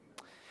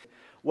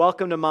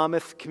Welcome to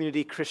Monmouth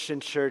Community Christian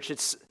Church.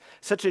 It's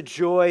such a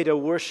joy to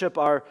worship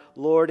our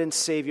Lord and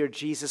Savior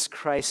Jesus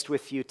Christ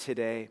with you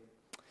today.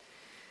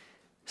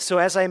 So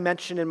as I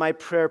mentioned in my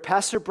prayer,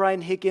 Pastor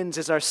Brian Higgins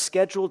is our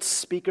scheduled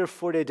speaker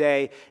for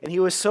today, and he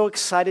was so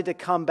excited to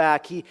come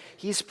back.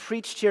 He's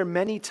preached here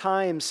many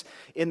times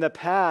in the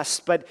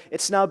past, but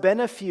it's now been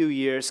a few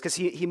years because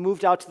he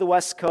moved out to the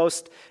West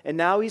Coast, and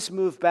now he's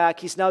moved back.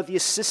 He's now the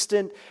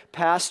assistant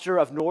pastor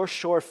of North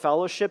Shore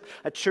Fellowship,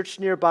 a church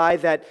nearby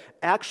that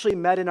actually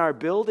met in our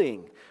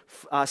building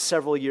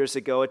several years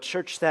ago, a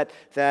church that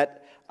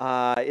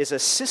is a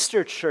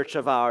sister church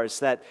of ours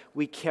that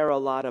we care a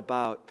lot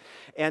about.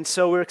 And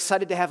so we're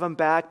excited to have him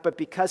back, but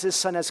because his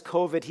son has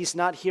COVID, he's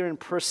not here in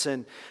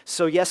person.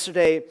 So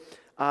yesterday,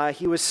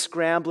 he was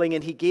scrambling,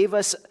 and he gave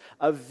us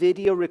a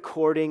video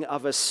recording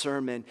of a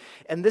sermon.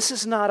 And this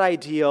is not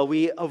ideal.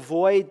 We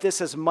avoid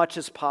this as much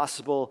as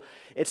possible.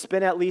 It's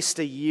been at least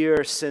a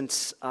year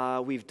since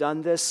we've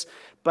done this.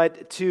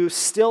 But to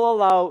still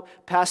allow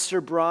Pastor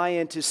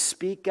Brian to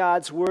speak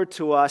God's word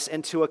to us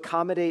and to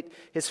accommodate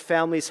his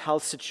family's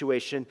health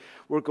situation,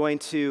 we're going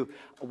to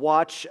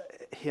watch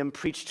him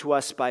preach to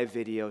us by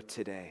video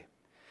today.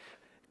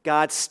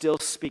 God still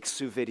speaks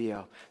through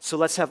video. So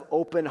let's have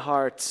open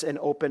hearts and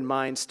open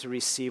minds to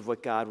receive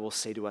what God will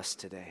say to us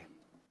today.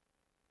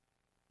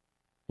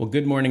 Well,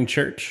 good morning,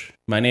 church.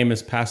 My name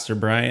is Pastor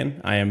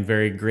Brian. I am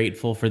very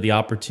grateful for the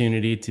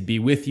opportunity to be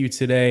with you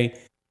today,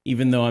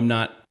 even though I'm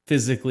not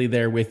physically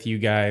there with you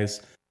guys.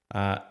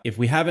 If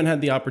we haven't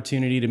had the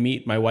opportunity to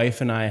meet, my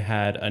wife and I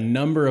had a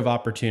number of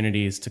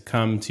opportunities to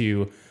come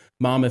to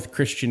Monmouth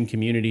Christian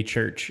Community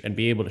Church and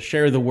be able to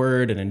share the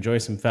word and enjoy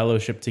some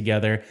fellowship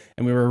together.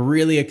 And we were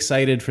really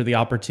excited for the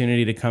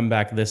opportunity to come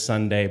back this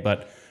Sunday.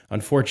 But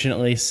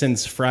unfortunately,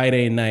 since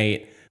Friday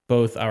night,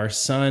 both our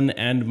son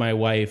and my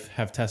wife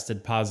have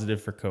tested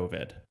positive for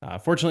COVID.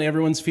 Fortunately,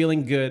 everyone's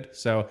feeling good,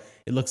 so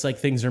it looks like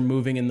things are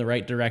moving in the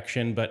right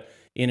direction. But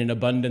in an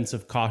abundance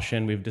of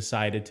caution, we've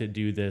decided to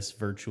do this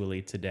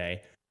virtually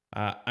today.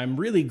 I'm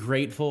really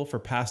grateful for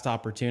past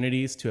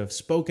opportunities to have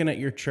spoken at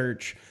your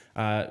church.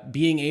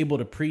 Being able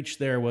to preach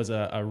there was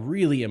a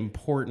really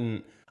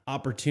important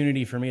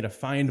opportunity for me to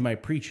find my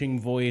preaching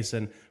voice,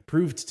 and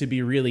proved to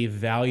be really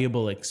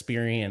valuable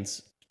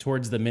experience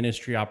towards the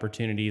ministry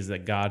opportunities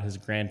that God has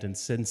granted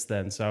since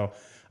then. So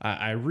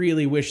I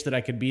really wish that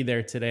I could be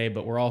there today,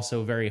 but we're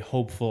also very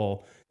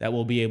hopeful that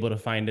we'll be able to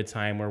find a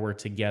time where we're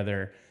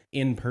together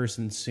in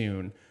person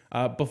soon.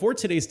 Before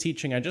today's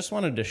teaching, I just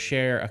wanted to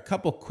share a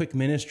couple quick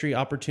ministry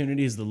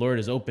opportunities the Lord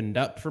has opened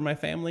up for my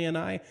family and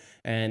I,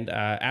 and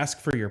ask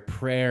for your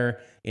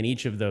prayer in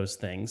each of those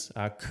things.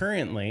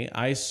 Currently,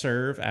 I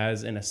serve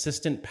as an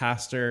assistant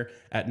pastor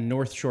at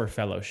North Shore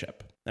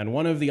Fellowship. And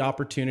one of the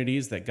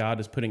opportunities that God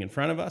is putting in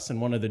front of us,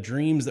 and one of the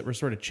dreams that we're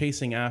sort of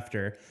chasing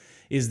after,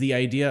 is the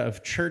idea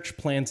of church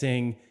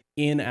planting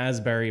in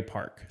Asbury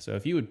Park. So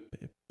if you would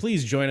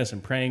please join us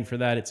in praying for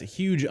that. It's a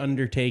huge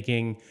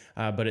undertaking,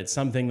 but it's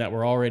something that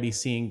we're already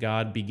seeing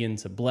God begin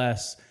to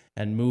bless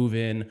and move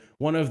in.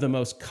 One of the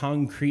most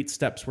concrete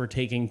steps we're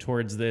taking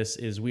towards this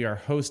is we are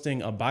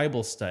hosting a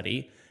Bible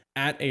study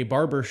at a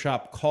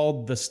barbershop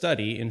called The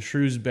Study in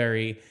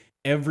Shrewsbury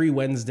every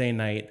Wednesday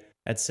night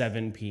at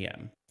 7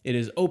 p.m. It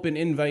is open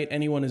invite.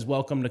 Anyone is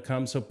welcome to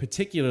come. So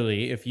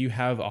particularly if you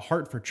have a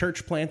heart for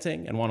church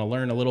planting and want to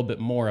learn a little bit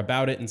more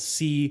about it and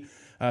see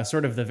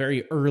sort of the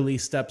very early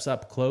steps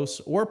up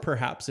close, or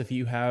perhaps if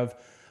you have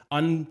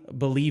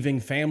unbelieving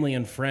family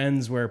and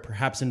friends where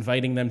perhaps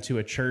inviting them to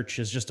a church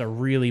is just a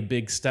really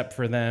big step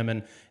for them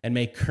and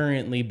may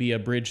currently be a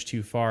bridge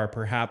too far,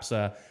 perhaps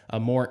a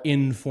more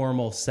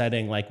informal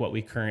setting like what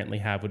we currently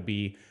have would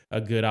be a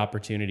good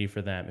opportunity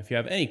for them. If you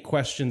have any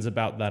questions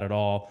about that at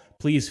all,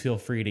 please feel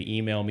free to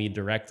email me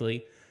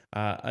directly.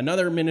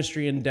 Another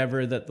ministry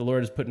endeavor that the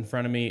Lord has put in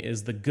front of me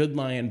is the Good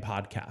Lion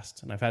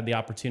podcast. And I've had the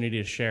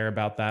opportunity to share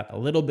about that a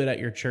little bit at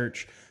your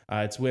church.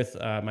 It's with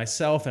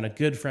myself and a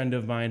good friend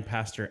of mine,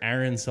 Pastor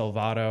Aaron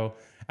Salvato,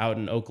 out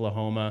in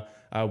Oklahoma.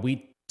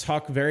 We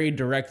talk very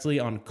directly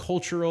on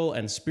cultural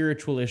and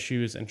spiritual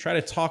issues and try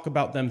to talk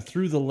about them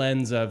through the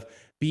lens of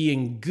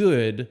being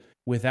good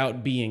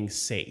without being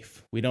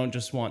safe. We don't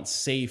just want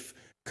safe,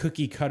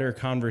 cookie cutter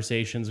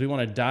conversations. We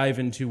want to dive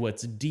into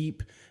what's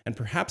deep and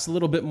perhaps a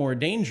little bit more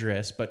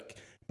dangerous, but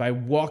by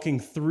walking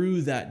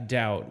through that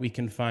doubt, we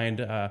can find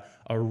a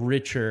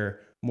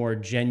richer, more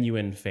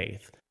genuine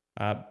faith.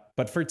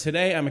 But for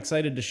today, I'm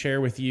excited to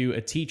share with you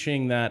a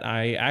teaching that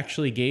I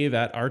actually gave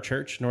at our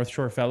church, North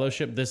Shore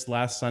Fellowship, this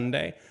last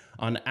Sunday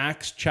on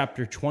Acts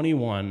chapter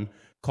 21,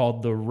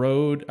 called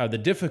the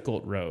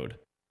difficult road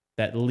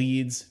that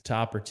leads to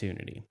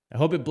opportunity. I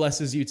hope it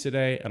blesses you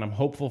today, and I'm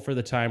hopeful for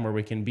the time where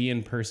we can be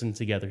in person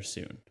together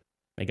soon.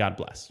 May God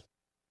bless.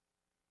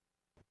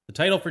 The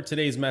title for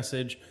today's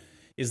message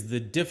is The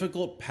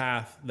Difficult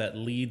Path That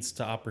Leads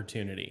to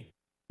Opportunity.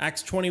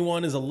 Acts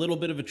 21 is a little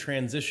bit of a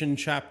transition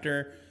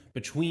chapter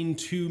between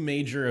two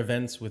major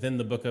events within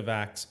the book of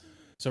Acts.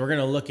 So we're going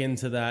to look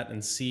into that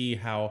and see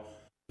how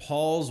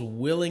Paul's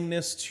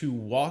willingness to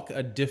walk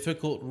a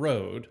difficult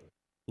road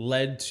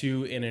led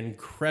to an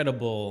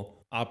incredible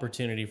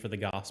opportunity for the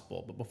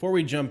gospel. But before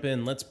we jump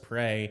in, let's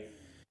pray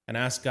and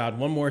ask God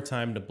one more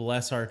time to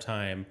bless our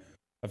time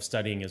of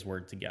studying his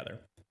word together.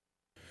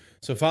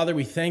 So, Father,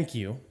 we thank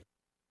you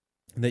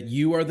that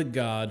you are the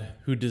God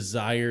who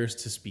desires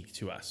to speak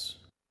to us.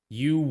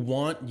 You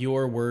want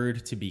your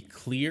word to be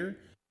clear,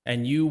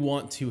 and you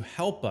want to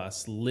help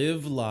us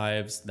live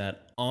lives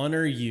that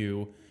honor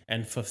you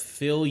and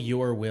fulfill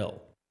your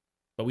will.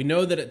 But we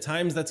know that at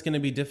times that's going to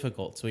be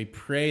difficult. So we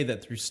pray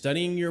that through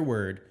studying your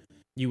word,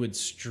 you would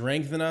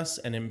strengthen us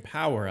and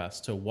empower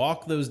us to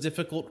walk those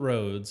difficult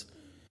roads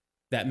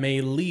that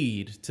may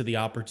lead to the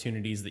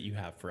opportunities that you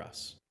have for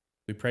us.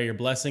 We pray your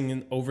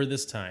blessing over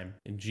this time.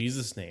 In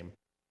Jesus' name,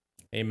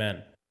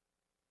 amen.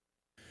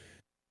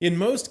 In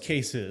most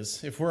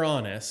cases, if we're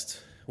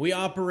honest, we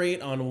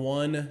operate on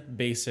one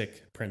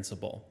basic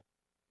principle.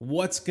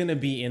 What's going to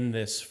be in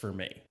this for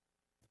me?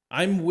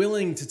 I'm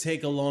willing to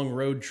take a long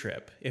road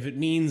trip if it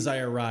means I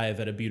arrive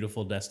at a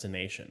beautiful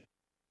destination.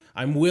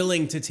 I'm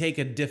willing to take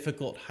a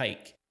difficult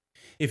hike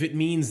if it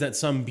means that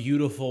some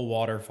beautiful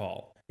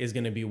waterfall is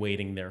going to be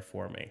waiting there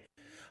for me.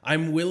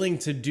 I'm willing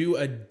to do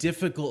a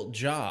difficult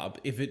job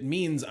if it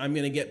means I'm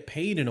going to get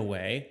paid in a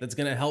way that's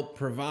going to help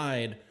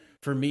provide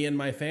for me and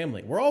my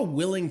family. We're all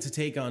willing to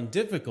take on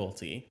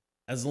difficulty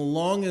as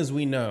long as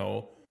we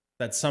know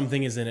that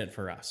something is in it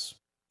for us.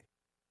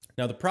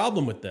 Now, the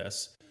problem with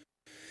this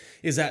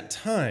is at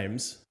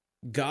times,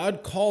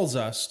 God calls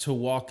us to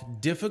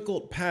walk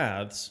difficult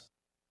paths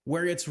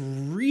where it's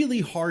really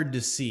hard to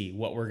see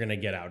what we're going to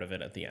get out of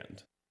it at the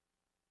end.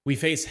 We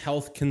face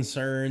health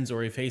concerns, or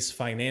we face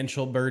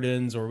financial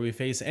burdens, or we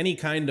face any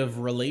kind of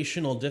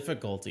relational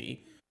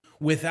difficulty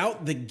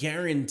without the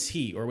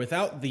guarantee or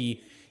without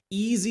the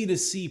easy to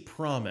see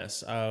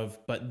promise of,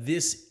 but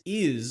this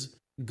is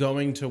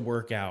going to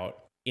work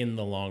out in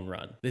the long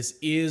run. This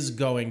is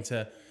going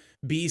to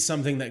be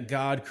something that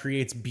God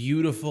creates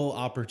beautiful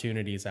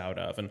opportunities out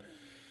of. And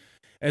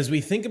as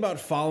we think about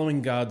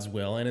following God's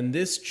will, and in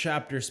this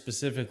chapter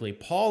specifically,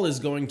 Paul is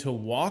going to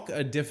walk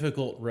a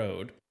difficult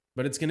road,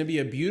 but it's going to be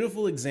a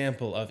beautiful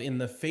example of, in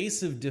the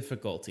face of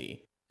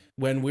difficulty,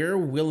 when we're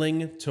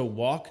willing to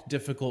walk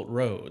difficult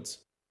roads,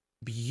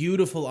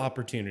 beautiful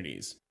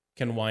opportunities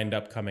can wind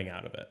up coming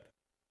out of it.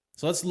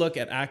 So let's look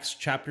at Acts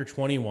chapter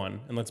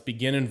 21, and let's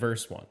begin in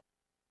verse 1.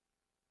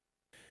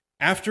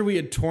 After we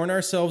had torn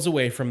ourselves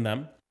away from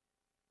them,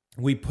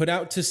 we put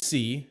out to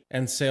sea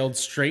and sailed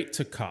straight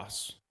to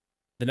Kos.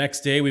 The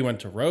next day we went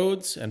to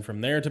Rhodes, and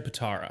from there to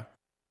Patara.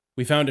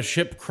 We found a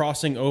ship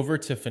crossing over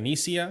to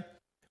Phoenicia,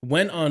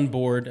 went on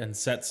board and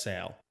set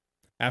sail.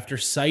 After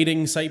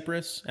sighting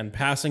Cyprus and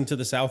passing to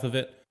the south of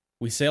it,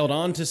 we sailed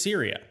on to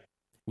Syria.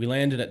 We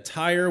landed at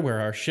Tyre,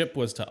 where our ship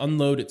was to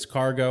unload its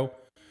cargo.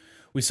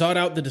 We sought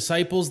out the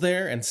disciples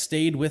there and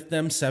stayed with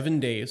them 7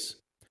 days.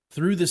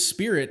 Through the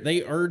Spirit,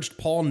 they urged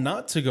Paul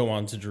not to go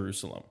on to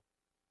Jerusalem.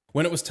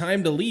 When it was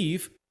time to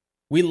leave,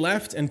 we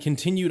left and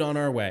continued on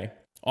our way.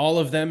 All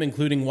of them,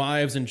 including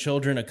wives and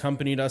children,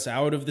 accompanied us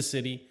out of the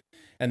city,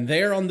 and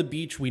there on the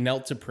beach we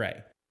knelt to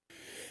pray.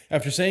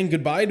 After saying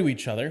goodbye to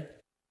each other,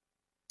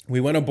 we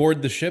went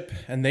aboard the ship,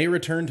 and they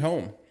returned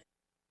home.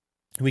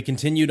 We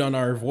continued on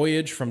our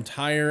voyage from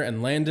Tyre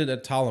and landed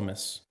at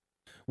Ptolemais,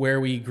 where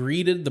we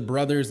greeted the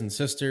brothers and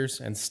sisters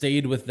and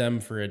stayed with them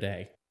for a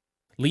day.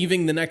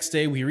 Leaving the next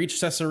day, we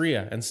reached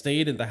Caesarea and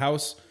stayed at the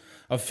house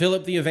of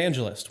Philip the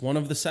evangelist, one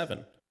of the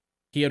 7.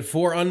 He had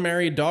 4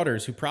 unmarried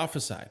daughters who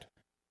prophesied.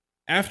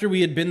 After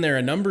we had been there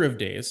a number of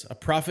days, a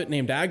prophet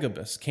named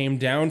Agabus came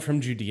down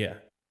from Judea.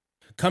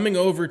 Coming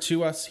over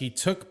to us, he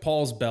took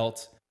Paul's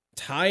belt,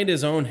 tied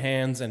his own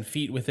hands and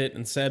feet with it,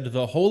 and said,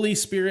 "The Holy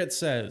Spirit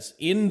says,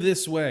 in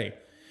this way,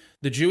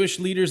 the Jewish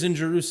leaders in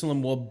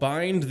Jerusalem will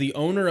bind the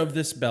owner of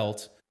this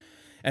belt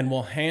and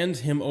will hand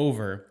him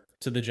over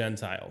to the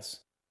Gentiles."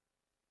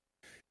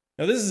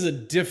 Now, this is a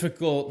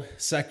difficult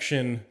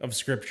section of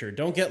Scripture.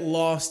 Don't get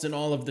lost in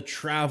all of the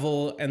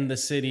travel and the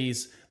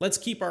cities. Let's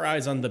keep our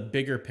eyes on the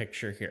bigger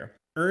picture here.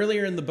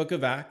 Earlier in the book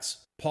of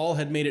Acts, Paul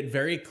had made it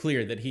very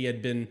clear that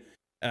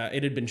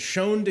it had been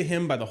shown to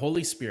him by the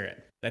Holy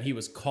Spirit that he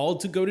was called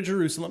to go to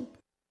Jerusalem,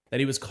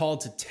 that he was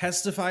called to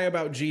testify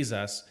about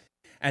Jesus,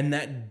 and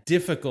that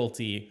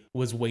difficulty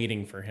was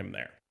waiting for him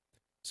there.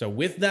 So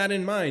with that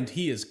in mind,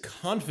 he is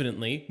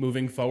confidently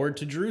moving forward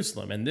to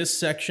Jerusalem. And this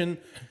section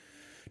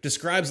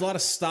describes a lot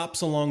of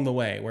stops along the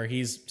way where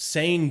he's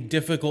saying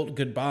difficult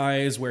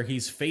goodbyes, where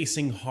he's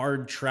facing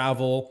hard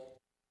travel,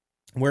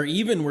 where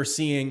even we're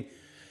seeing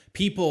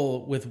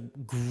people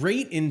with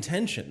great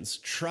intentions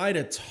try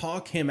to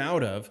talk him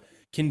out of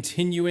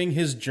continuing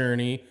his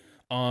journey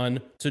on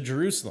to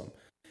Jerusalem.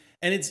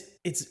 And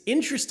it's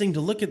interesting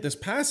to look at this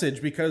passage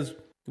because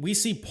we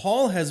see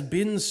Paul has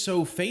been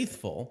so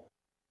faithful.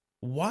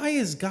 Why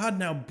is God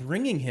now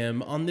bringing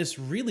him on this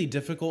really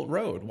difficult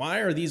road? Why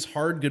are these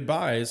hard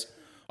goodbyes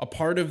a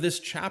part of this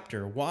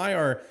chapter? Why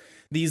are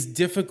these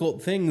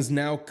difficult things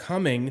now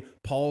coming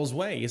Paul's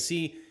way? You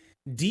see,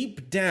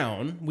 deep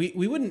down, we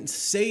wouldn't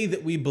say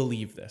that we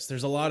believe this.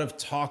 There's a lot of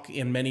talk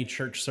in many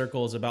church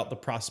circles about the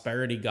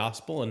prosperity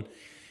gospel, and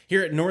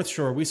Here at North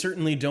Shore, we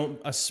certainly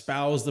don't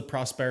espouse the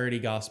prosperity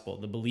gospel,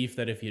 the belief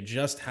that if you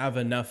just have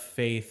enough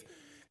faith,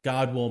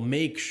 God will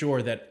make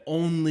sure that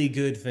only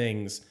good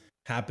things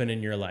happen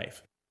in your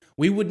life.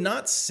 We would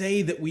not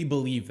say that we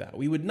believe that.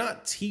 We would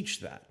not teach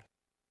that.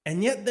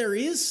 And yet there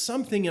is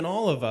something in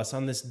all of us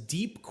on this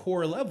deep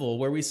core level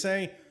where we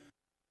say,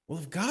 well,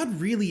 if God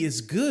really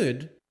is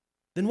good,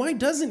 then why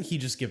doesn't he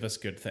just give us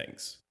good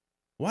things?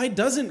 Why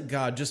doesn't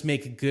God just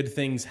make good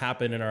things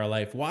happen in our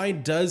life? Why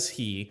does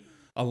he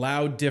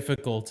allow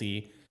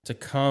difficulty to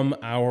come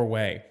our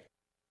way?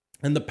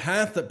 And the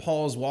path that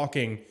Paul is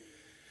walking,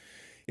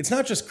 it's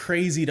not just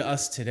crazy to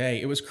us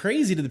today. It was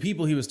crazy to the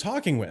people he was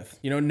talking with.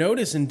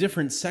 Notice in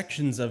different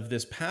sections of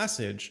this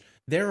passage,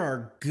 there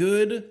are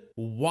good,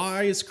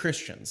 wise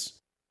Christians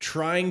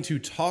trying to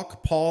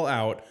talk Paul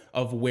out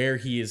of where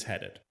he is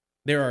headed.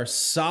 There are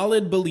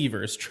solid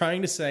believers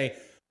trying to say,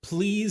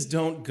 please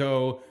don't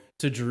go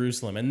to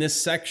Jerusalem. And this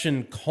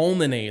section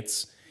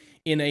culminates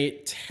in a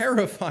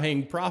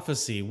terrifying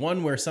prophecy,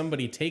 one where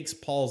somebody takes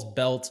Paul's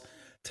belt,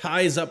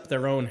 ties up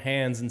their own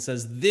hands, and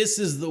says, this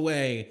is the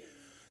way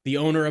the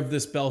owner of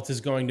this belt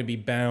is going to be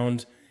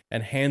bound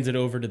and handed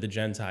over to the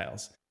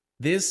Gentiles.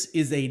 This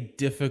is a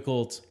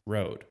difficult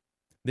road.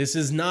 This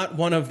is not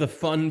one of the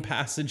fun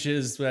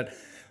passages that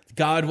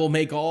God will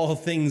make all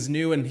things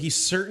new, and he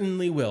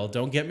certainly will,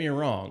 don't get me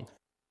wrong.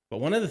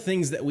 But one of the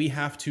things that we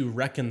have to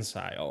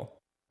reconcile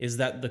is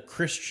that the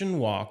Christian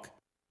walk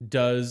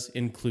does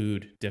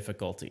include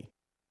difficulty.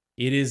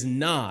 It is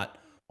not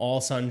all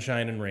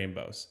sunshine and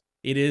rainbows.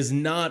 It is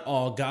not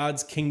all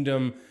God's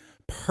kingdom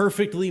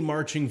perfectly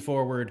marching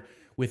forward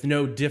with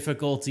no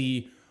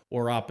difficulty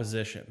or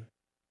opposition.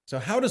 So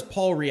how does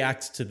Paul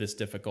react to this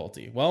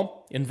difficulty?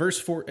 Well, in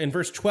verse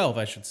 12,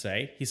 I should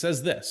say, he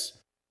says this: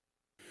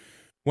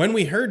 when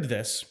we heard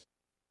this,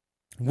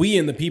 we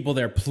and the people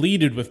there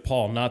pleaded with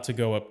Paul not to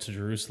go up to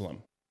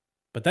Jerusalem.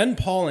 But then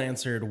Paul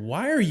answered,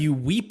 why are you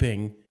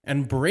weeping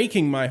and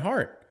breaking my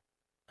heart?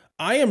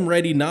 I am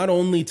ready not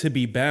only to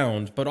be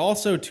bound, but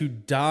also to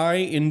die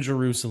in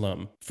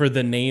Jerusalem for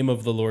the name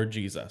of the Lord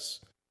Jesus.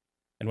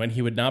 And when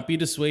he would not be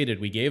dissuaded,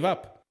 we gave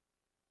up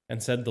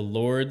and said, the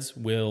Lord's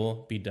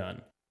will be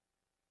done.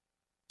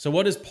 So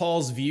what is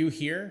Paul's view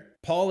here?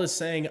 Paul is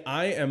saying,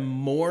 I am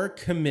more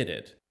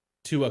committed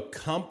to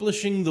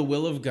accomplishing the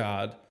will of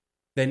God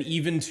than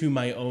even to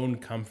my own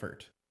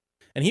comfort.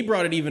 And he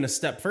brought it even a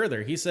step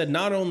further. He said,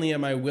 not only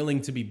am I willing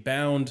to be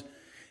bound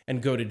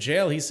and go to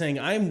jail, he's saying,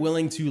 I'm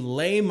willing to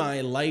lay my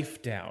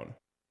life down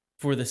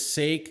for the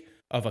sake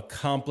of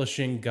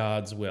accomplishing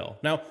God's will.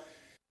 Now,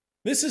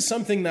 this is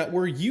something that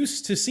we're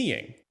used to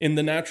seeing in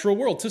the natural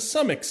world to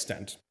some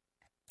extent.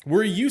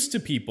 We're used to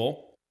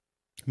people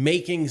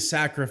making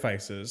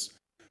sacrifices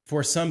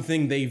for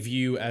something they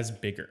view as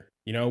bigger.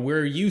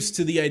 We're used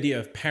to the idea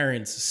of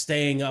parents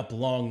staying up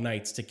long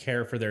nights to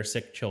care for their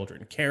sick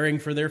children. Caring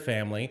for their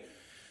family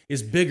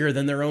is bigger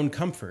than their own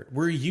comfort.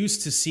 We're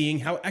used to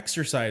seeing how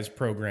exercise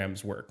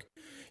programs work.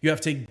 You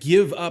have to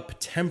give up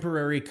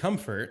temporary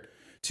comfort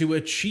to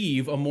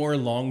achieve a more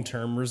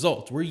long-term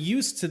result. We're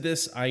used to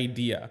this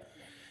idea.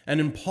 And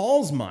in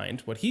Paul's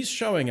mind, what he's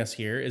showing us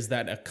here is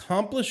that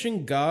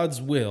accomplishing God's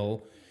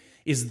will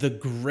is the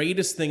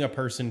greatest thing a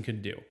person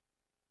could do.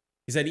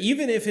 He said,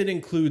 even if it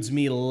includes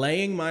me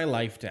laying my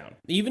life down,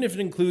 even if it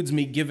includes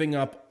me giving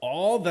up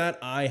all that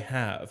I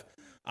have,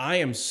 I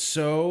am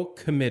so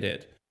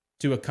committed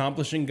to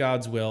accomplishing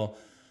God's will,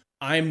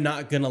 I'm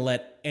not going to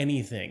let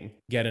anything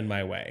get in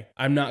my way.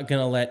 I'm not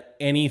going to let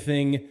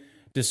anything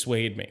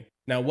dissuade me.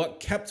 Now, what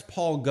kept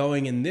Paul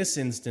going in this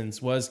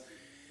instance was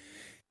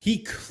he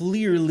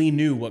clearly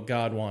knew what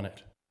God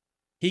wanted.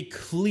 He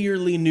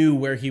clearly knew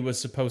where he was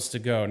supposed to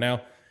go.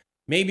 Now,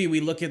 maybe we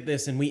look at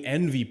this and we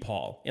envy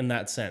Paul in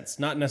that sense,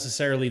 not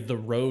necessarily the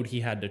road he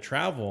had to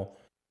travel,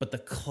 but the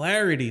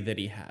clarity that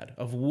he had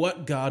of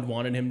what God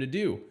wanted him to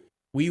do.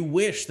 We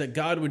wish that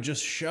God would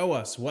just show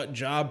us what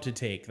job to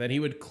take, that he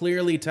would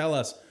clearly tell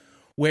us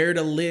where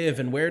to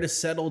live and where to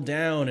settle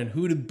down and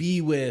who to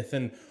be with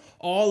and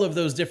all of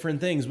those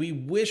different things. We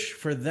wish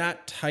for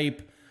that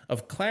type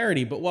of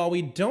clarity, but while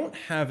we don't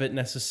have it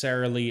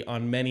necessarily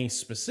on many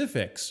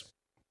specifics,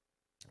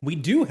 we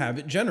do have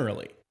it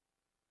generally.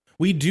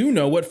 We do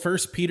know what 1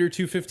 Peter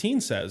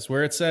 2:15 says,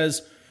 where it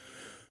says,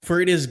 for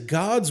it is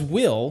God's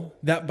will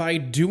that by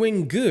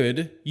doing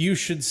good, you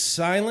should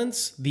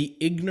silence the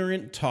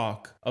ignorant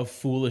talk of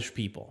foolish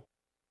people.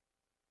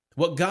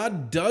 What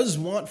God does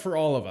want for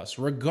all of us,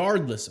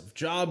 regardless of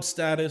job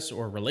status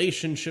or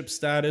relationship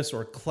status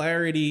or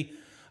clarity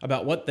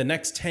about what the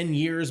next 10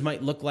 years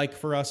might look like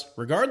for us,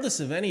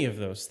 regardless of any of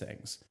those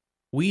things,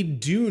 we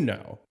do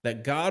know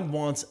that God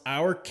wants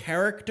our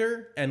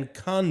character and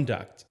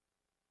conduct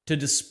to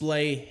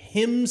display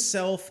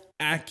himself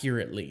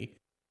accurately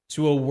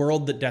to a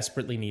world that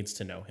desperately needs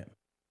to know him.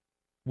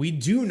 We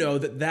do know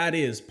that that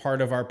is part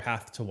of our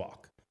path to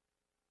walk.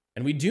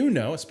 And we do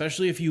know,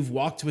 especially if you've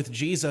walked with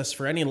Jesus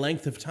for any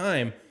length of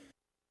time,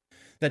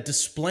 that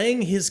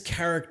displaying his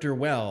character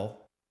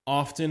well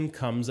often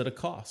comes at a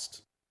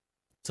cost.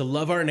 To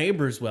love our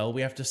neighbors well,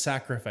 we have to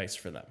sacrifice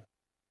for them.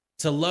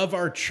 To love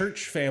our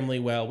church family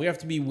well, we have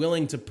to be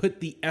willing to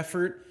put the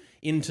effort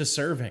into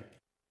serving.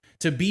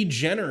 To be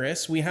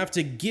generous, we have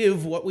to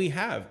give what we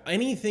have.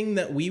 Anything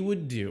that we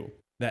would do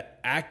that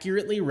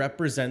accurately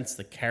represents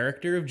the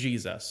character of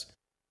Jesus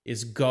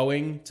is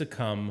going to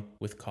come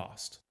with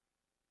cost.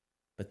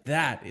 But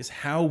that is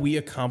how we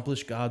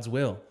accomplish God's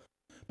will,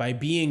 by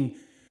being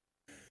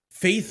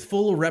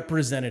faithful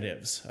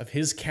representatives of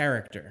his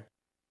character.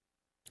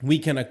 We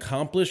can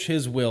accomplish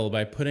his will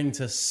by putting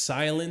to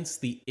silence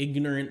the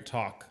ignorant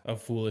talk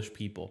of foolish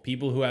people,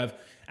 people who have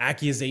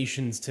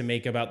accusations to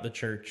make about the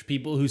church,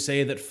 people who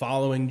say that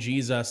following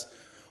Jesus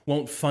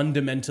won't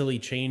fundamentally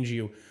change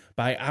you.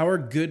 By our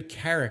good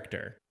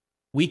character,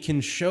 we can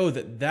show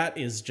that that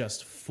is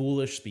just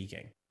foolish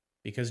speaking,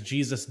 because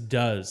Jesus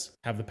does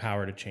have the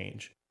power to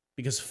change,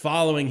 because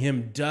following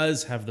him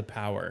does have the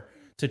power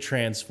to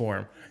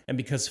transform, and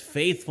because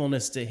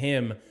faithfulness to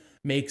him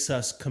makes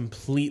us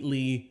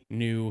completely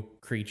new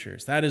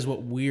creatures. That is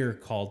what we're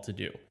called to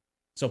do.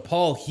 So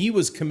Paul, he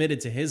was committed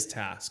to his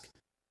task,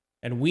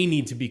 and we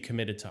need to be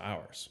committed to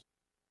ours.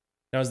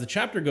 Now, as the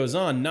chapter goes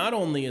on, not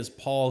only is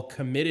Paul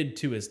committed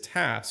to his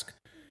task,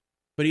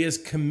 but he is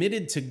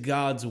committed to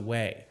God's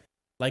way.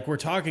 Like we're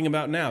talking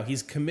about now,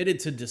 he's committed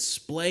to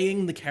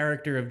displaying the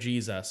character of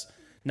Jesus,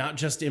 not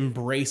just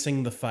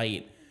embracing the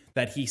fight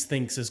that he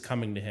thinks is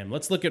coming to him.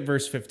 Let's look at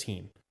verse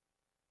 15.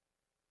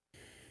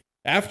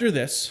 After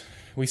this,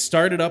 we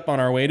started up on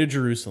our way to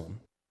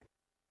Jerusalem.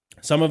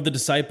 Some of the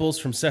disciples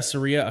from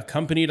Caesarea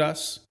accompanied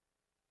us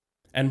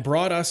and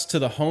brought us to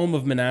the home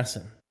of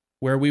Manasseh,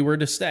 where we were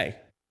to stay.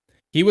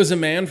 He was a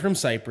man from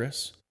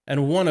Cyprus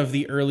and one of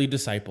the early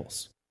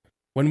disciples.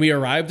 When we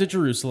arrived at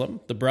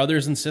Jerusalem, the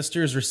brothers and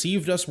sisters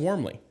received us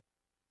warmly.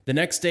 The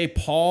next day,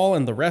 Paul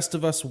and the rest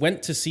of us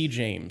went to see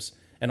James,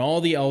 and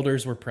all the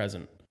elders were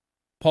present.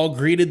 Paul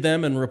greeted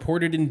them and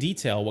reported in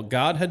detail what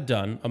God had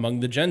done among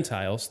the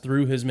Gentiles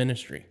through his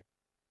ministry.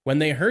 When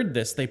they heard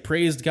this, they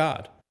praised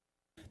God.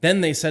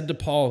 Then they said to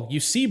Paul, "You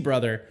see,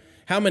 brother,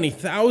 how many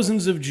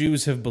thousands of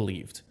Jews have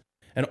believed,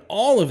 and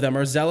all of them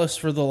are zealous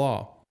for the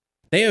law.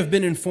 They have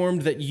been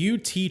informed that you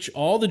teach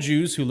all the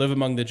Jews who live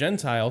among the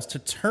Gentiles to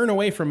turn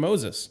away from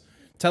Moses,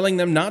 telling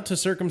them not to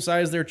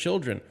circumcise their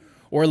children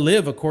or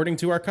live according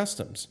to our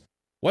customs.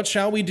 What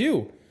shall we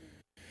do?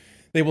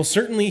 They will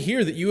certainly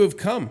hear that you have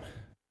come.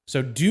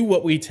 So do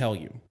what we tell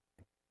you.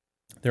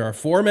 There are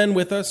 4 men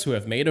with us who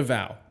have made a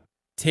vow.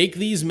 Take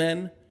these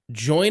men,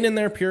 join in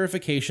their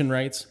purification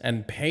rites,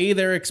 and pay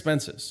their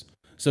expenses,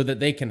 so that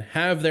they can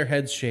have their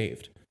heads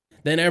shaved.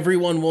 Then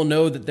everyone will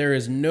know that there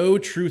is no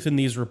truth in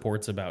these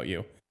reports about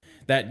you,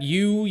 that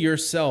you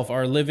yourself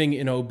are living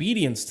in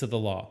obedience to the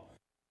law.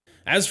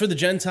 As for the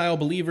Gentile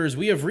believers,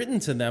 we have written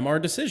to them our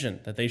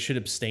decision, that they should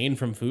abstain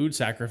from food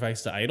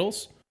sacrificed to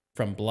idols,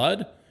 from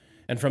blood,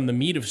 and from the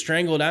meat of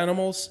strangled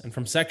animals, and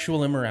from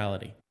sexual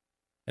immorality."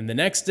 And the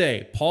next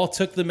day, Paul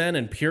took the men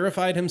and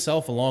purified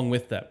himself along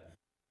with them.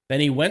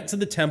 Then he went to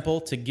the temple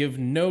to give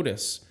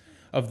notice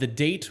of the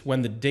date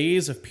when the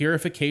days of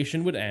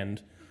purification would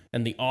end,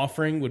 and the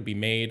offering would be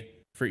made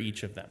for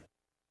each of them.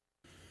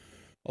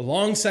 A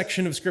long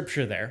section of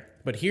scripture there,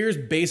 but here's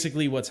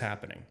basically what's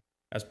happening.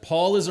 As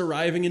Paul is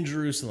arriving in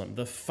Jerusalem,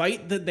 the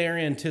fight that they're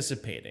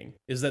anticipating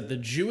is that the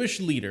Jewish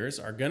leaders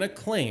are going to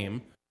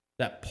claim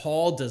that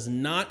Paul does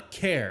not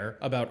care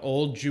about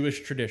old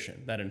Jewish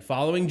tradition, that in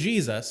following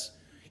Jesus,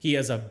 he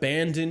has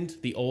abandoned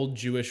the old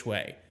Jewish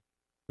way.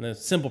 And the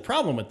simple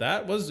problem with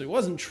that was it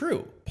wasn't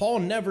true. Paul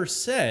never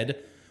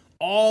said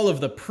all of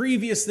the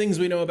previous things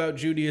we know about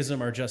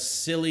Judaism are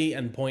just silly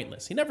and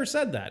pointless. He never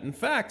said that. In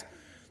fact,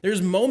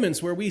 there's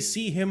moments where we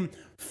see him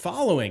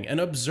following and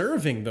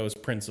observing those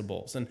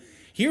principles. And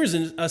here's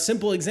a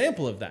simple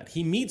example of that.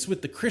 He meets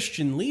with the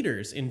Christian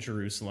leaders in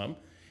Jerusalem,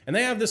 and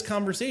they have this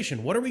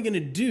conversation. What are we going to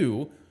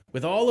do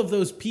with all of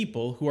those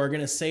people who are going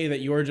to say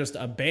that you're just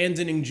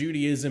abandoning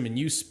Judaism and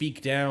you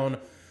speak down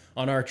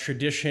on our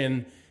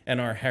tradition and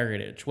our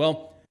heritage?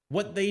 Well,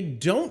 what they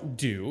don't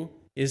do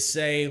is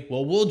say,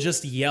 well, we'll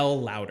just yell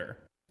louder.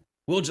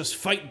 We'll just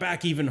fight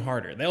back even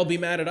harder. They'll be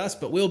mad at us,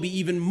 but we'll be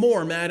even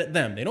more mad at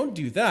them. They don't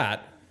do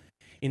that.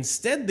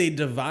 Instead, they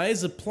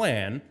devise a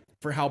plan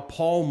for how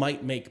Paul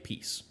might make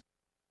peace.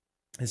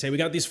 They say, we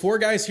got these 4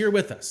 guys here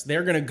with us.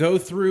 They're going to go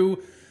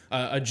through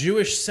a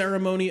Jewish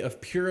ceremony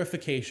of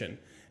purification.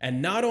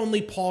 And not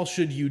only, Paul,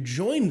 should you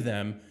join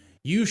them,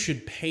 you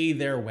should pay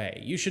their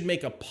way. You should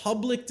make a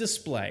public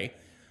display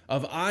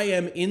of I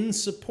am in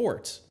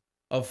support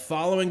of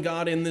following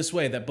God in this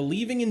way, that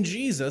believing in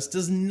Jesus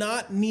does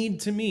not need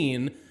to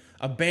mean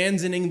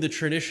abandoning the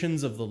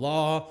traditions of the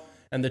law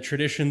and the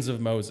traditions of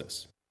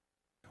Moses.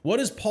 What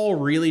is Paul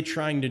really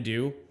trying to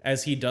do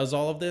as he does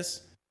all of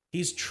this?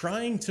 He's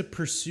trying to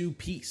pursue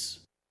peace.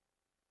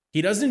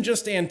 He doesn't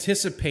just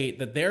anticipate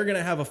that they're going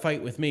to have a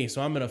fight with me,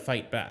 so I'm going to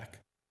fight back.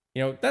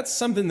 You know, that's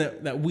something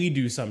that we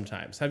do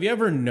sometimes. Have you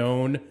ever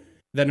known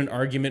that an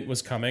argument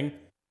was coming?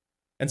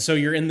 And so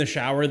you're in the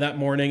shower that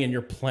morning and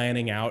you're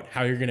planning out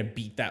how you're going to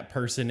beat that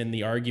person in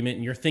the argument,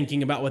 and you're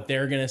thinking about what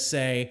they're going to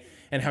say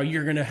and how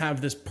you're going to have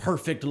this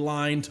perfect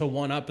line to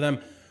one-up them.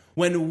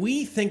 When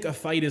we think a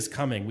fight is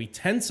coming, we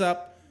tense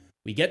up,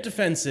 we get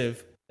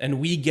defensive, and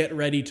we get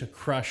ready to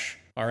crush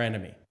our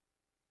enemy.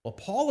 Well,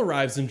 Paul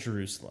arrives in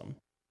Jerusalem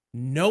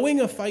knowing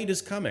a fight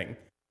is coming,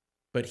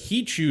 but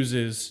he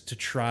chooses to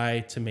try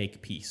to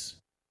make peace.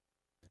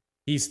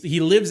 He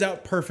lives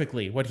out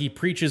perfectly what he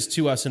preaches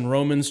to us in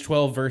Romans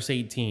 12, verse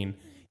 18.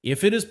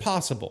 If it is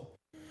possible,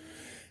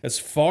 as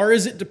far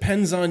as it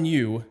depends on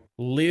you,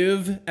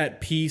 live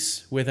at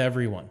peace with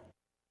everyone.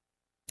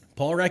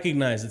 Paul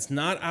recognized it's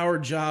not our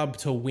job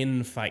to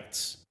win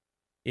fights.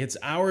 It's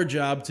our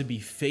job to be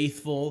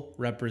faithful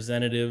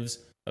representatives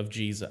of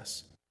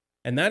Jesus.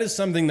 And that is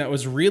something that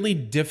was really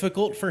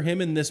difficult for him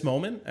in this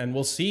moment. And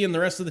we'll see in the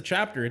rest of the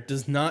chapter, it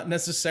does not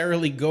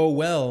necessarily go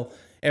well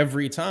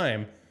every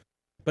time.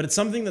 But it's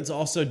something that's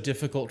also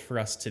difficult for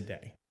us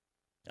today.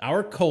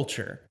 Our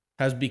culture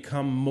has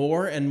become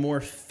more and more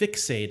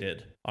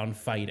fixated on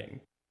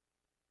fighting.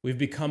 We've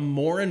become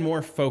more and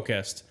more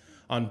focused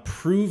on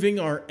proving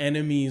our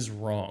enemies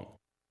wrong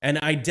and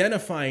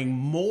identifying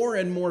more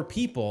and more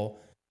people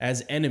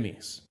as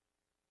enemies.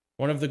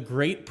 One of the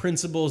great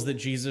principles that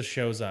Jesus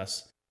shows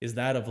us is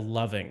that of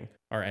loving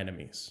our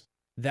enemies,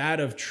 that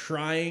of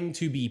trying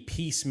to be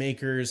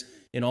peacemakers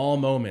in all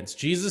moments.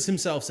 Jesus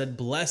himself said,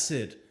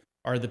 "Blessed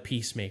are the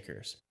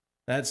peacemakers."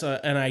 That's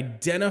an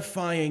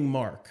identifying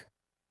mark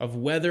of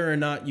whether or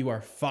not you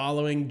are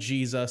following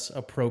Jesus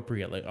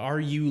appropriately. Are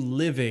you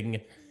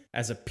living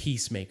as a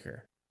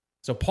peacemaker?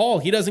 So Paul,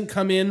 he doesn't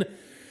come in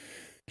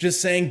just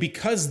saying,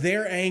 because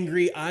they're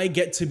angry, I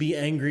get to be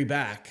angry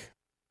back.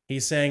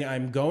 He's saying,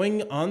 I'm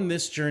going on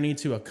this journey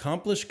to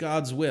accomplish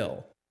God's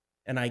will,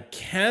 and I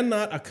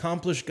cannot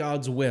accomplish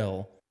God's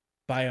will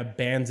by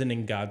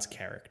abandoning God's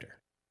character.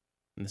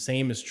 And the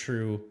same is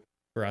true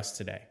for us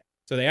today.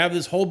 So they have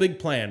this whole big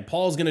plan.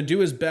 Paul's going to do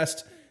his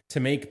best to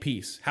make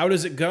peace. How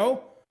does it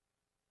go?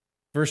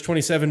 Verse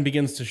 27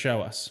 begins to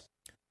show us.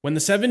 When the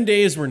 7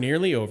 days were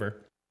nearly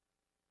over,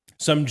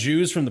 some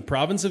Jews from the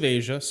province of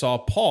Asia saw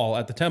Paul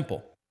at the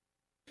temple.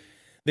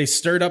 They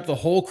stirred up the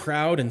whole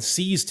crowd and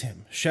seized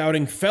him,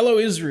 shouting, "Fellow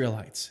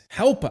Israelites,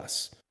 help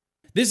us!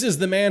 This is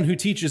the man who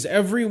teaches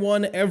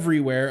everyone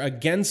everywhere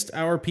against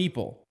our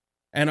people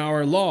and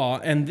our law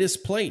and this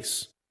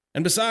place.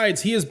 And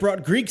besides, he has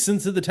brought Greeks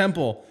into the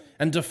temple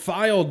and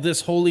defiled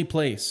this holy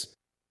place."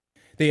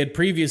 They had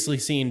previously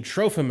seen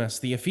Trophimus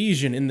the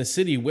Ephesian in the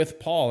city with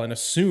Paul and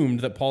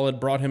assumed that Paul had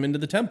brought him into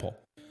the temple.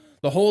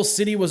 The whole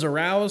city was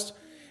aroused,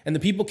 and the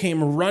people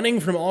came running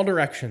from all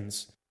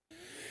directions.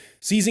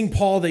 Seizing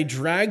Paul, they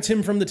dragged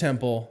him from the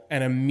temple,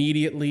 and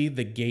immediately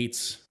the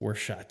gates were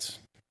shut.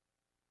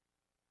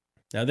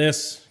 Now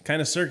this,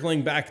 kind of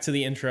circling back to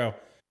the intro,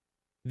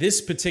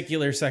 this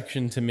particular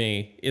section to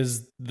me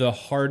is the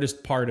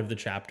hardest part of the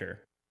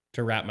chapter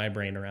to wrap my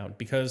brain around,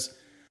 because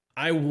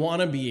I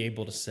want to be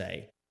able to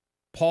say,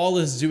 Paul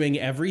is doing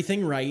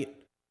everything right,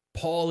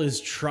 Paul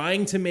is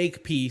trying to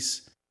make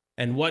peace,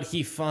 and what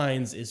he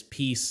finds is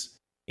peace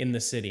in the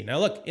city. Now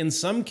look, in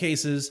some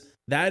cases,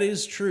 that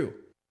is true.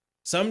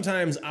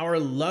 Sometimes our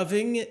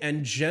loving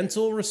and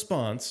gentle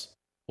response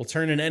will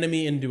turn an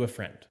enemy into a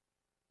friend.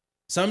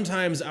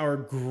 Sometimes our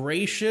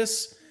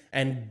gracious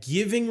and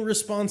giving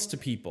response to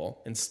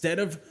people, instead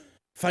of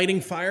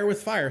fighting fire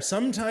with fire,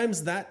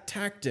 sometimes that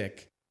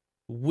tactic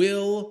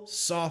will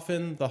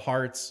soften the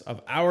hearts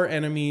of our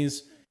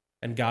enemies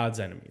and God's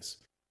enemies.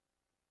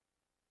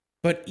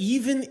 But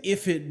even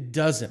if it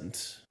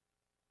doesn't,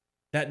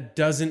 that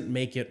doesn't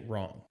make it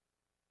wrong.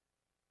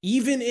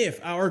 Even if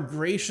our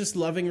gracious,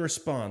 loving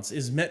response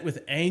is met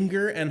with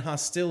anger and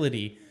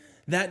hostility,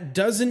 that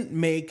doesn't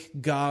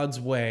make God's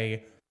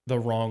way the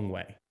wrong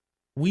way.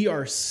 We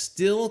are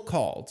still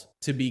called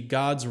to be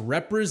God's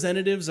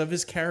representatives of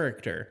his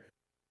character,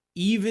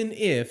 even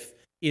if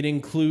it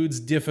includes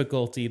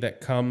difficulty that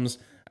comes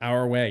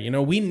our way. You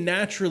know, we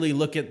naturally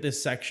look at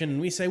this section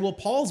and we say, well,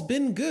 Paul's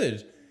been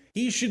good.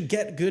 He should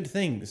get good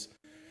things.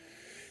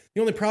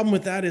 The only problem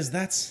with that is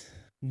that's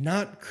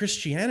not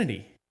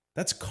Christianity.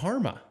 That's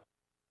karma.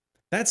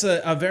 That's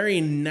a very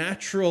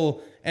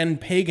natural and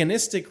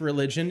paganistic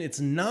religion. It's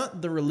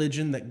not the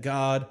religion that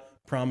God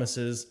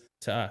promises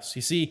to us.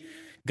 You see,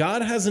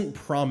 God hasn't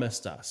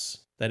promised us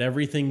that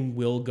everything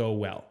will go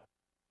well.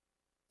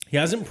 He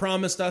hasn't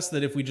promised us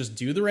that if we just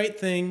do the right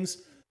things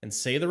and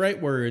say the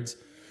right words,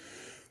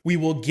 we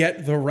will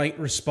get the right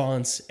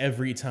response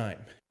every time.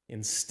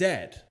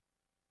 Instead,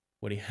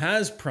 what he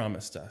has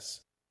promised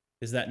us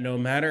is that no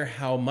matter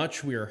how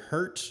much we are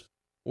hurt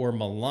or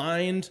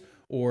maligned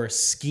or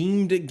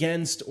schemed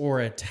against or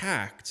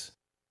attacked,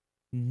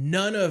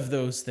 none of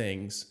those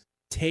things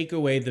take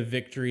away the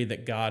victory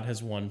that God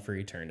has won for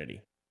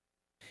eternity.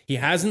 He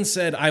hasn't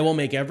said, I will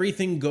make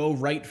everything go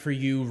right for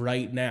you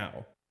right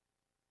now.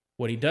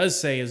 What he does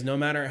say is no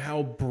matter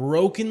how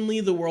brokenly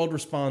the world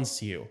responds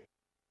to you,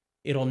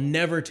 it'll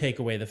never take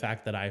away the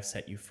fact that I've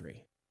set you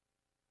free.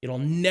 It'll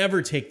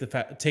never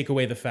take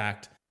away the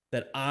fact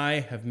that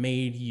I have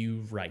made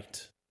you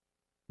right.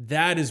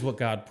 That is what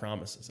God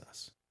promises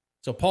us.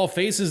 So Paul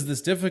faces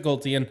this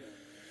difficulty, and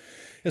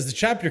As the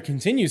chapter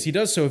continues, he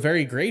does so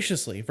very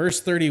graciously.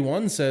 Verse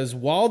 31 says,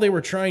 "While they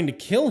were trying to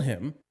kill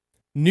him,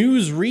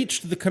 news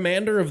reached the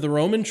commander of the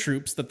Roman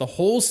troops that the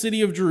whole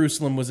city of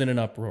Jerusalem was in an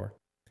uproar.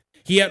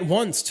 He at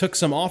once took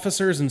some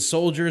officers and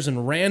soldiers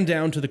and ran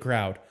down to the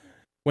crowd.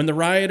 When the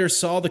rioters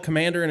saw the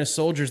commander and his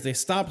soldiers, they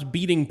stopped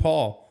beating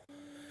Paul.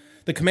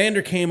 The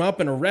commander came up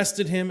and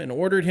arrested him and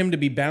ordered him to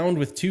be bound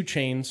with 2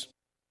 chains.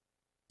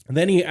 And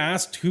then he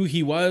asked who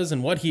he was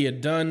and what he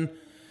had done.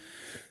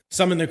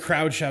 Some in the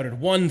crowd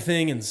shouted one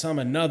thing and some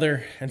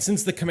another. And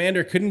since the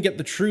commander couldn't get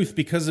the truth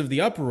because of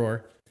the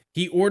uproar,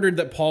 he ordered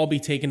that Paul be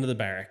taken to the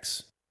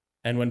barracks.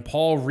 And when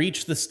Paul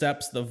reached the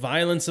steps, the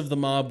violence of the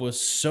mob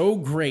was so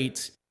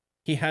great,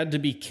 he had to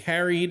be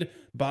carried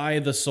by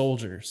the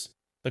soldiers.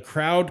 The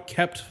crowd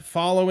that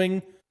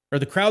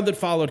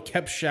followed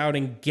kept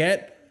shouting,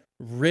 'Get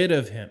rid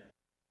of him.'"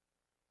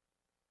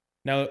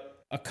 Now,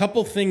 a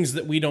couple things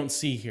that we don't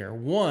see here.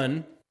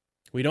 One,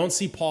 we don't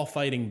see Paul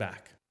fighting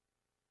back.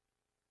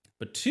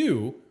 But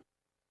 2,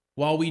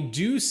 while we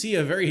do see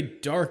a very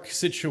dark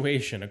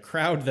situation, a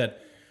crowd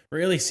that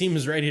really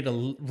seems ready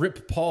to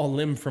rip Paul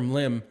limb from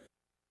limb,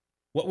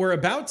 what we're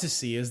about to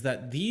see is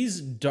that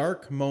these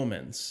dark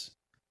moments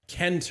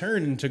can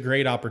turn into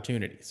great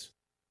opportunities.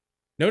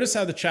 Notice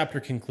how the chapter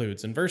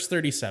concludes in verse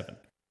 37.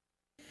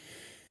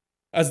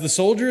 "As the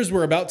soldiers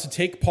were about to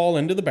take Paul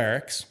into the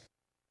barracks,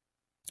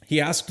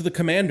 he asked the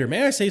commander,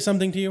 'May I say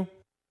something to you?'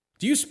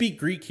 'Do you speak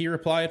Greek?' he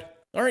replied.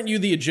 'Aren't you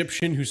the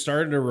Egyptian who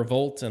started a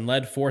revolt and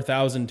led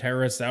 4,000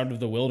 terrorists out of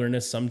the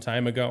wilderness some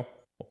time ago?'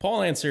 Well,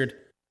 Paul answered,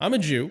 'I'm a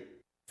Jew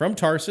from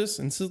Tarsus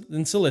in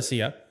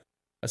Cilicia,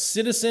 a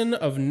citizen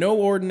of no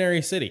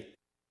ordinary city.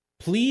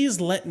 Please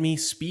let me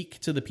speak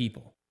to the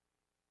people.'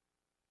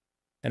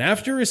 And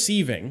after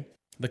receiving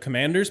the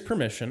commander's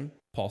permission,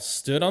 Paul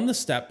stood on the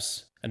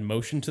steps and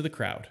motioned to the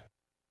crowd.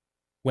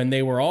 When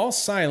they were all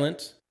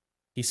silent,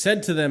 he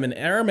said to them in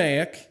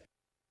Aramaic,"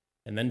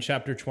 and then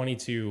chapter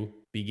 22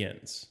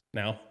 begins.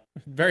 Now,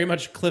 very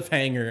much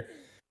cliffhanger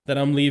that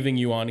I'm leaving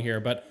you on here,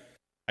 but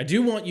I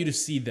do want you to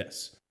see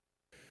this.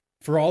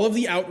 For all of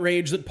the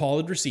outrage that Paul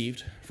had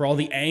received, for all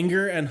the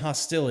anger and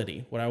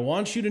hostility, what I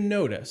want you to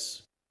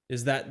notice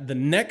is that the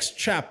next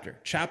chapter,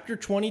 chapter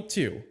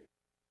 22,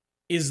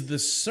 is the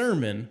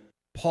sermon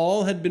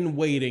Paul had been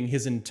waiting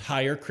his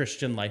entire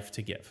Christian life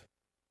to give.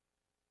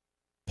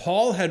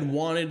 Paul had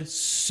wanted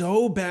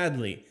so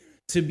badly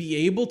to be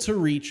able to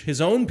reach his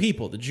own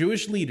people, the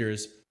Jewish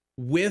leaders,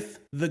 with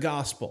the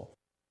gospel.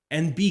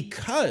 And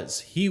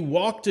because he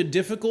walked a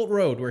difficult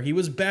road where he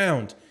was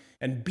bound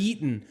and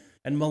beaten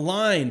and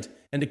maligned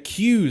and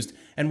accused,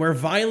 and where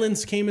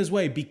violence came his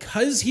way,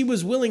 because he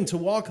was willing to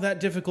walk that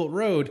difficult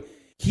road,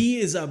 he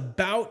is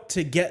about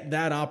to get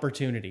that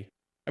opportunity.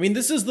 I mean,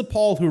 this is the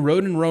Paul who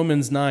wrote in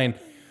Romans 9,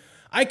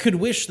 "I could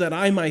wish that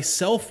I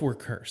myself were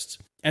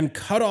cursed and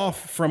cut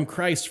off from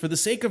Christ for the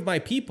sake of my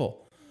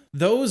people,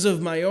 those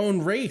of my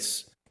own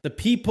race, the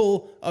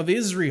people of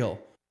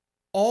Israel."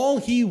 All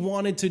he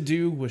wanted to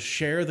do was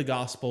share the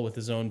gospel with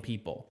his own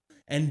people.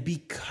 And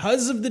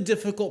because of the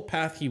difficult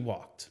path he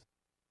walked,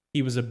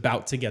 he was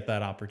about to get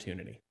that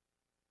opportunity.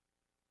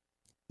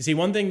 You see,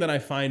 one thing that I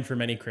find for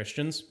many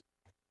Christians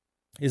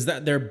is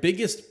that their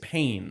biggest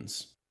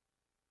pains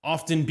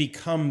often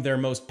become their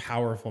most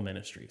powerful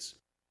ministries.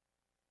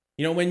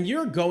 You know, when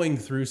you're going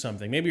through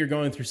something, maybe you're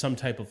going through some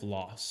type of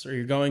loss, or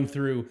you're going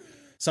through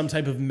some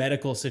type of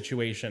medical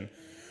situation,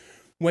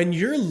 when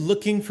you're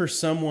looking for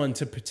someone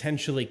to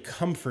potentially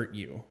comfort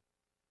you,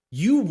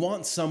 you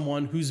want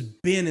someone who's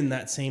been in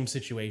that same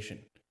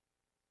situation.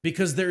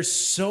 Because there's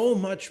so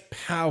much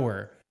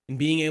power in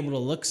being able to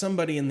look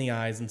somebody in the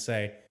eyes and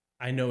say,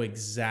 "I know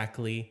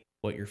exactly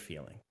what you're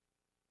feeling."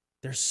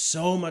 There's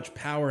so much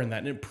power in that.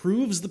 And it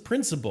proves the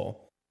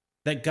principle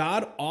that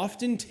God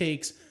often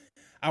takes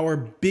our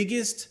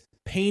biggest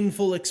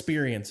painful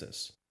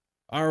experiences,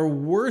 our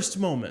worst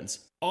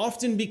moments,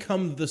 often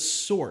become the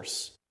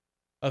source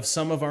of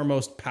some of our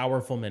most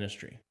powerful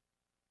ministry.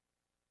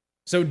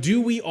 So do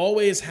we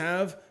always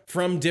have,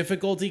 from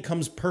difficulty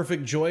comes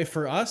perfect joy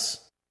for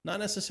us? Not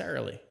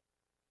necessarily.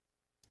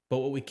 But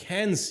what we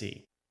can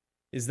see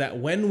is that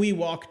when we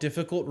walk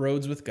difficult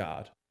roads with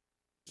God,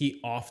 He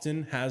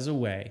often has a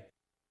way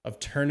of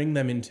turning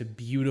them into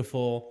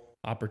beautiful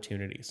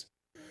opportunities.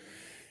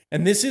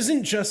 And this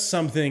isn't just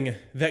something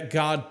that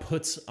God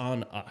puts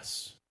on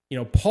us. You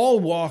know, Paul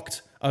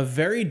walked a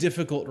very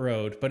difficult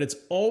road, but it's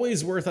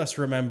always worth us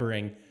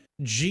remembering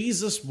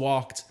Jesus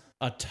walked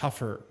a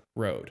tougher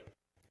road.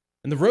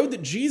 And the road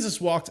that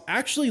Jesus walked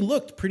actually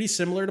looked pretty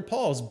similar to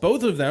Paul's.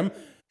 Both of them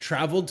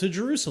traveled to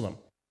Jerusalem.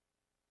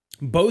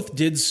 Both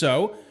did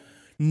so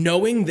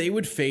knowing they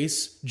would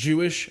face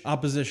Jewish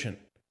opposition.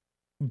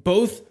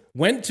 Both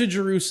went to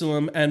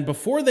Jerusalem, and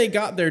before they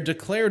got there,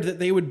 declared that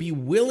they would be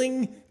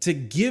willing to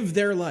give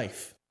their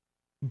life.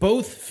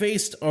 Both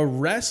faced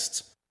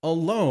arrest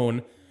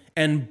alone,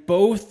 and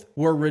both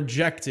were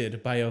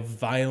rejected by a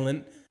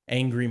violent,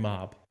 angry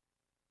mob.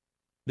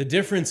 The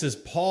difference is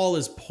Paul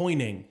is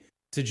pointing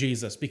to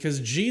Jesus, because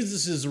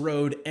Jesus'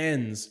 road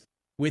ends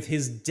with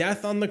his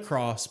death on the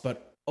cross,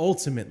 but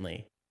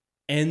ultimately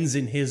ends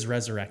in his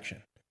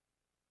resurrection.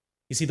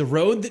 You see, the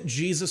road that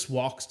Jesus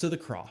walks to the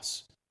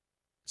cross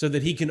so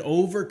that he can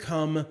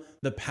overcome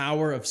the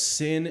power of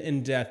sin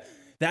and death,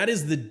 that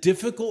is the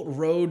difficult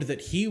road that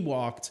he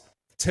walked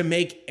to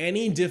make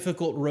any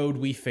difficult road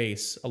we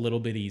face a little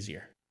bit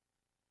easier.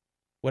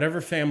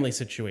 Whatever family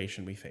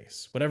situation we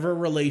face, whatever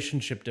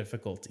relationship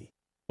difficulty,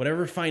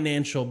 whatever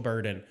financial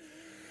burden,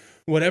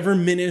 whatever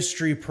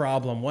ministry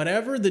problem,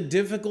 whatever the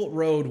difficult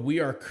road we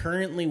are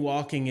currently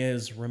walking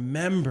is,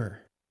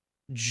 remember,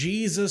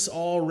 Jesus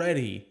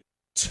already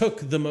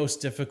took the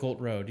most difficult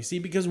road. You see,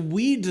 because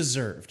we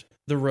deserved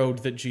the road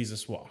that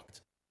Jesus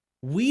walked.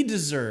 We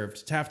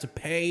deserved to have to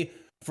pay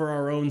for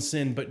our own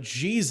sin, but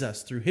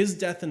Jesus, through his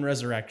death and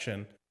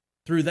resurrection,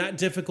 through that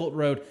difficult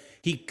road,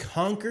 he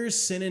conquers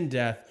sin and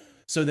death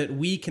so that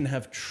we can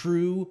have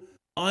true,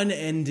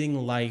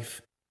 unending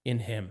life in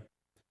him.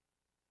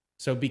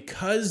 So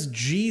because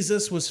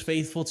Jesus was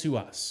faithful to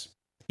us,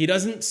 he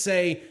doesn't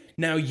say,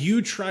 now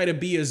you try to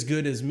be as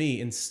good as me.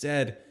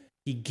 Instead,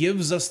 he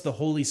gives us the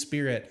Holy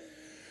Spirit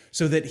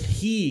so that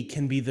he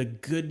can be the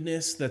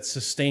goodness that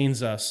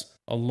sustains us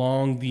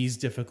along these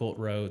difficult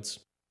roads.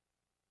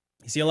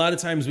 You see, a lot of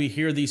times we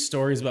hear these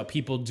stories about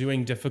people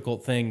doing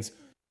difficult things,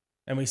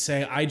 and we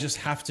say, I just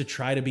have to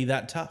try to be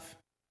that tough.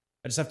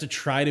 I just have to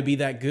try to be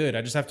that good.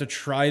 I just have to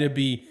try to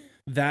be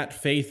that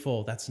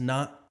faithful. That's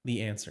not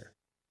the answer.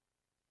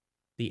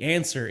 The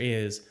answer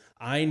is,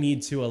 I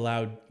need to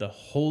allow the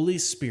Holy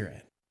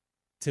Spirit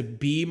to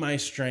be my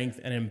strength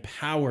and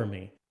empower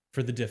me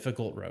for the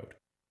difficult road.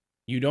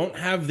 You don't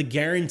have the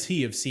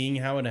guarantee of seeing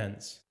how it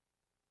ends.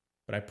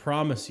 But I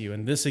promise you,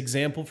 and this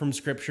example from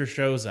Scripture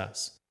shows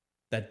us,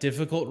 that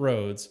difficult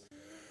roads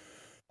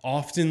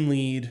often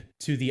lead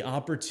to the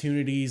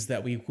opportunities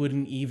that we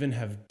wouldn't even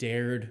have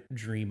dared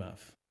dream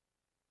of.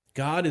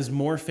 God is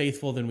more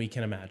faithful than we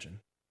can imagine,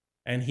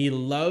 and he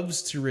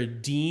loves to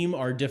redeem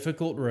our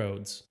difficult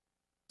roads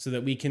so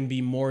that we can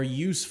be more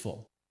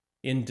useful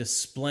in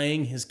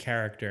displaying his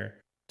character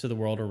to the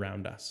world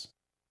around us.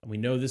 And we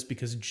know this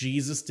because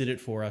Jesus did it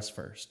for us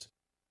first.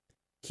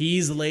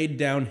 He's laid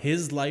down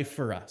his life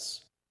for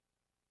us.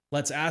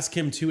 Let's ask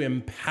him to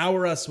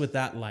empower us with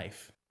that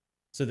life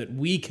so that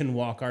we can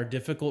walk our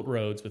difficult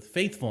roads with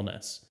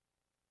faithfulness,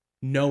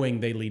 knowing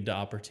they lead to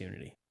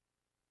opportunity.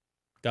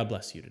 God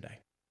bless you today.